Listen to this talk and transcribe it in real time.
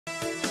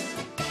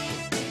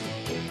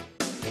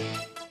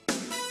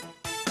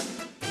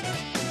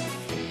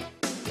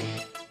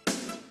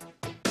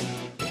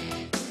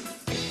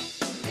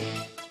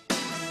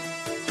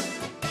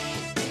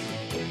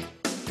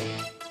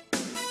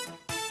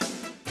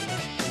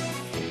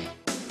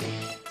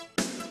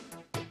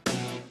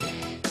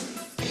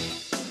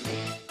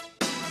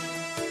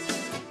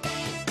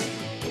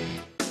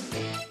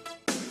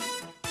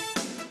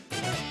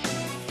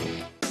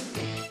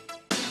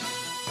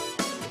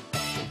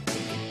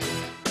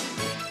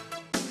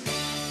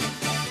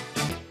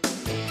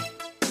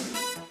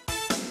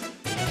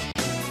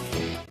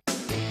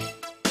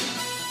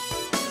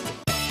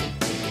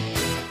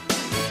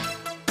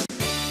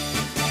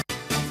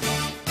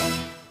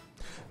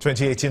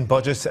2018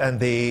 budget and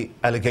the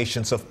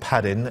allegations of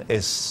padding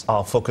is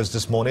our focus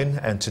this morning,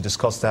 and to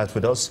discuss that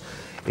with us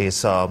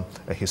is a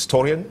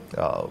historian,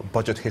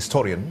 budget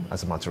historian,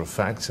 as a matter of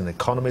fact, an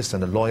economist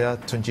and a lawyer,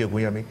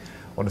 Ogunyemi.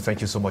 I want to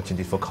thank you so much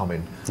indeed for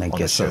coming on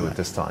the show at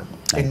this time.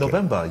 In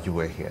November, you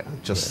were here,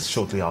 just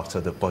shortly after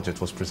the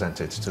budget was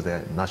presented to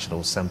the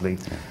National Assembly.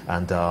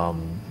 And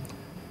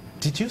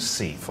did you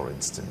see, for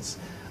instance,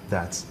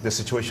 that the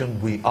situation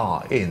we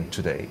are in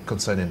today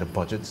concerning the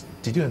budget,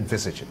 did you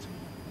envisage it?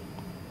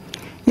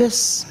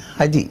 Yes,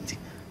 I did.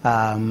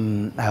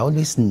 I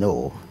always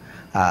know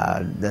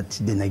that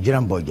the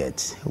Nigerian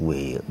budget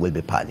will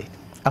be padded.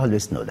 I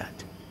always know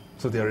that.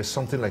 So there is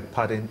something like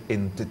padding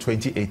in the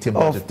 2018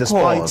 budget,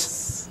 despite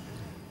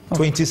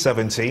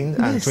 2017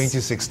 and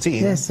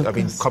 2016, I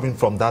mean, coming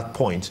from that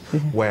point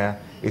where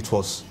it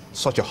was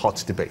such a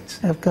hot debate.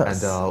 Of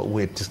course.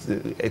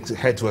 And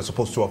heads were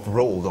supposed to have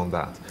rolled on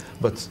that.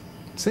 But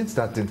since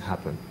that didn't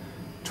happen,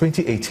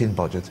 2018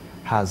 budget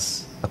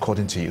has,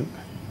 according to you,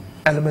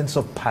 elements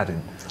of padding.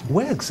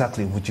 Where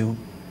exactly would you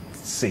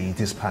see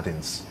these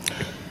paddings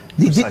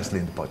precisely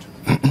in the budget?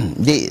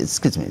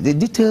 The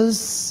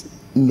details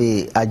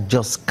are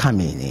just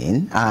coming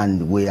in,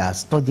 and we are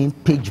studying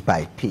page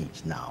by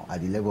page now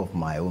at the level of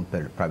my own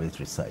private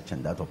research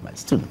and that of my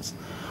students.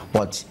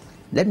 But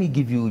let me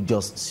give you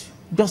just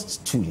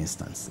two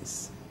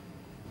instances.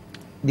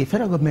 The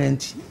federal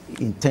government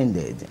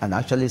intended and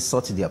actually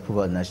sought the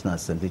approval of the National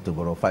Assembly to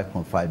borrow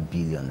 $5.5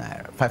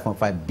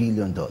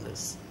 billion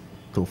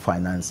to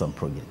finance some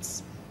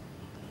projects.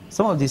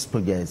 Some of these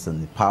projects on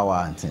the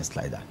power and things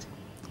like that.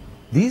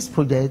 These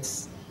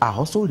projects are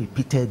also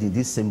repeated in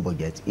this same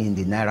budget in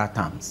the Naira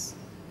terms.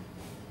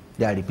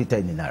 They are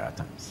repeated in the Naira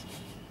terms.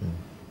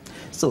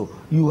 So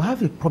you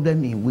have a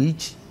problem in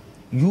which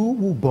you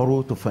will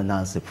borrow to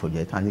finance a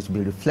project, and it will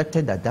be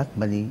reflected that that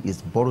money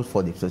is borrowed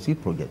for the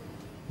specific project.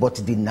 But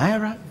the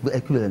Naira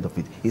equivalent of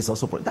it is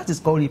also, that is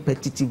called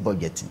repetitive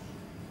budgeting.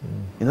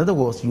 In other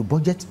words, you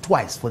budget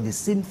twice for the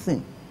same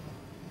thing.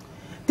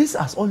 This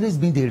has always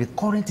been the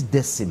recurrent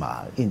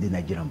decimal in the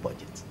Nigerian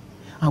budget.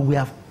 And we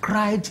have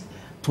cried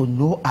to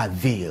no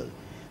avail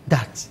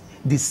that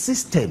the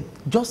system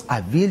just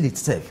avail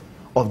itself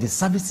of the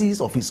services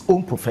of its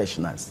own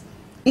professionals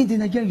in the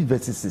Nigerian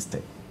university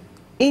system.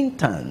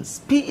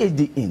 Interns,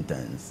 PhD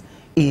interns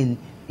in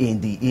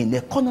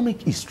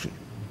economic history,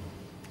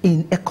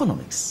 in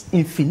economics,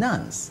 in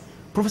finance.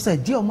 Professor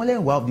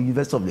Diomolewa of the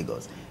University of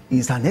Lagos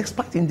is an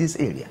expert in this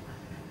area.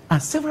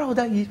 And several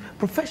other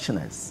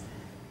professionals.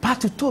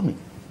 Pt.1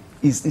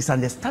 is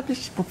an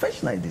established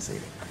professional in this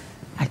area.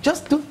 I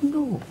just don't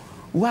know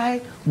why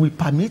we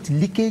permit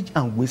leakage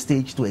and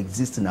wastage to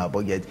exist in our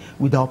budget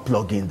without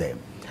plugging them.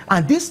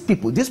 And these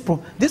people, these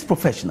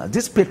professionals,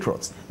 these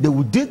patriots, they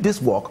will do this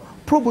work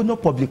pro bono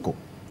publico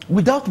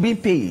without being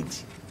paid.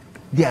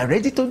 They are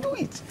ready to do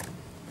it.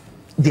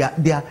 They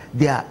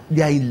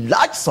are in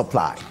large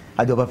supply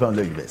at the Govt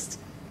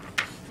University.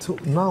 So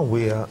now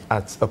we are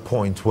at a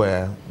point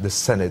where the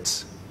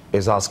Senate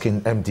is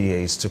asking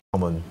MDAs to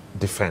come and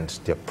defend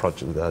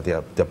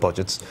their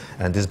budgets,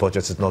 and this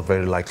budget is not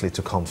very likely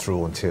to come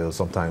through until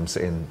sometimes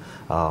in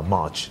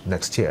March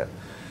next year.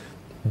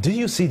 Do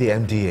you see the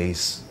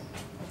MDAs,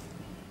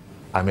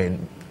 I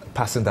mean,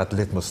 passing that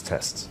litmus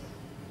test?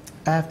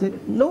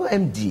 No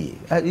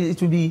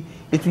MDA.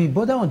 It will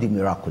border on the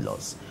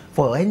miraculous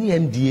for any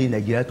MDA in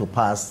Nigeria to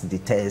pass the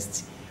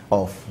test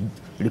of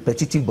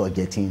repetitive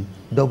budgeting,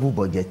 double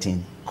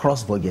budgeting,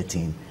 cross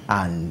budgeting,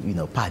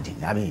 and padding.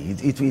 I mean,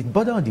 it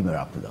border on the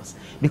miraculous,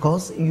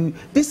 because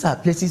these are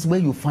places where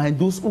you find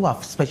those who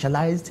have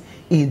specialized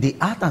in the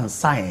art and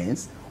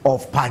science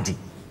of padding,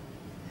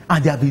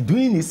 and they have been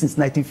doing it since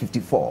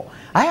 1954.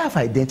 I have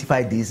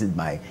identified this in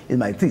my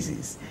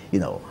thesis,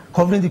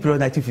 covering the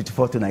period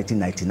 1954 to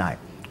 1999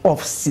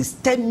 of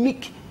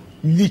systemic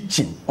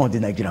leaching on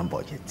the Nigerian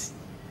budget.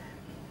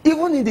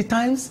 Even in the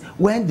times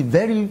when the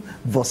very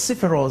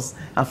vociferous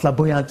and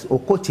flamboyant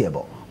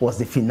Okotiebo was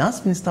the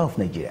finance minister of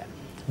Nigeria,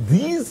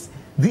 these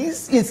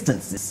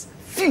instances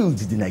filled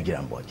the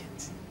Nigerian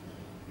budget.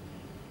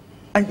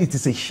 And it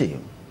is a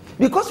shame,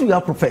 because we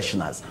are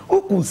professionals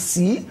who could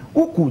see,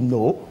 who could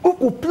know, who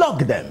could plug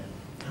them.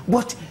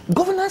 But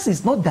governance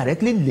is not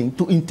directly linked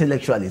to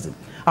intellectualism.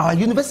 Our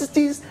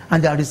universities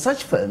and our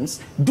research firms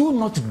do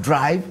not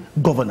drive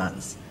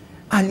governance.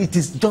 And it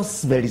is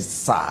just very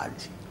sad.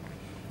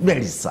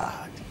 Very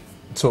sad.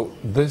 So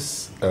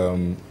this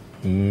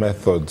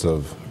methods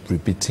of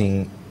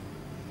repeating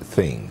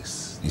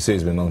things, you say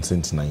it's been on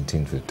since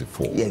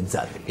 1954. Yeah,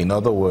 exactly. In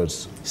other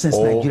words, since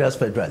Nigeria's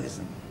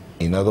federalism.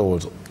 In other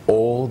words,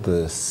 all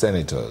the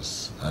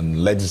senators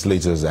and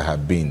legislators that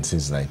have been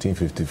since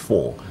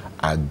 1954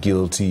 are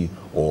guilty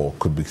or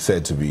could be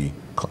said to be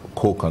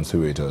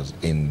co-conspirators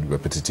in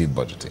repetitive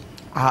budgeting.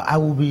 I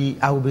will be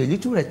a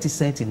little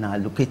reticent in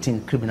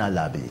allocating criminal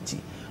liability,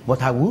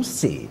 but I will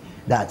say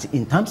that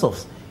in terms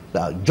of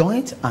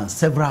joint and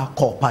several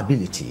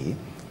culpability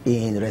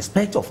in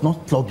respect of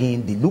not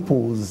plugging the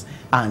loopholes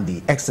and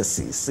the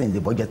excesses in the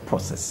budget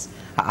process,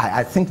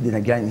 I think the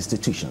Nigerian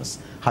institutions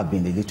have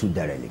been a little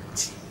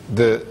derelict.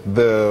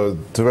 The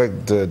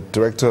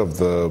director of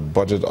the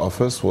budget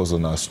office was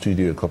in our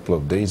studio a couple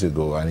of days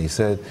ago, and he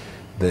said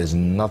there's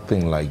no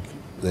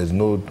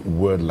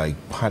word like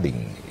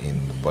padding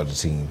in the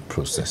budgeting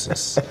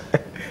processes.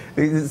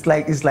 It's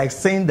like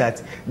saying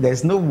that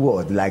there's no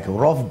word like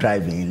rough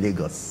driving in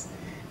Lagos.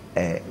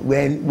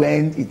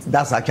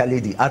 That's actually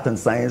the art and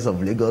science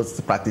of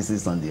Lagos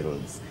practices on the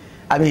roads.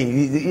 I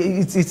mean,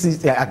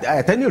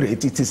 at any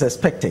rate, it is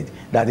expected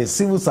that a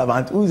civil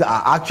servant who is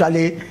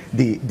actually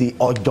the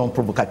ordon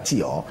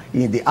provocateur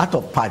in the art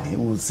of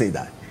padding will say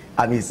that.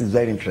 I mean, it's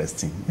very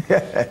interesting.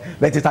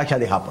 But it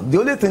actually happened. The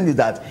only thing is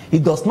that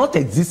it does not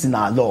exist in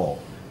our law.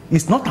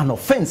 It's not an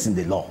offense in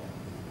the law.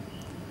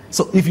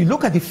 So if you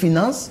look at the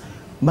Finance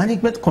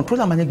Management Control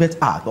and Management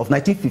Act of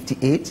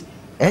 1958,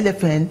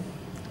 LFN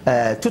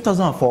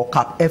 2004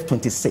 Cap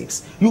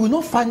F26, you will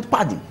not find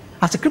padding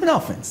as a criminal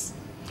offense.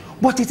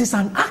 But it is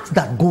an act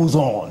that goes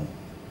on.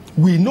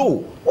 We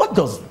know. What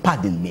does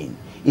padding mean?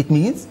 It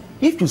means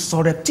if you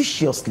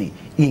surreptitiously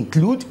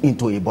include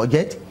into a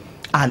budget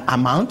an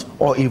amount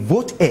or a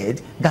vote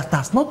aid that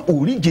has not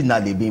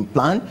originally been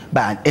planned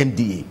by an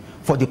MDA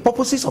for the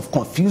purposes of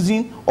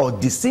confusing or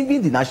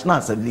deceiving the National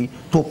Assembly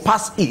to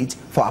pass it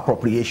for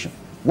appropriation.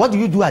 What do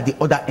you do at the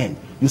other end?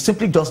 You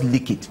simply just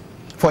leak it.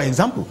 For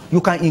example,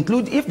 you can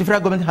include, if the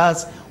federal government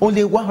has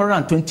only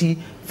 120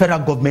 federal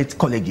government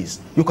colleges,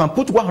 you can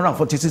put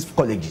 146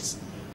 colleges.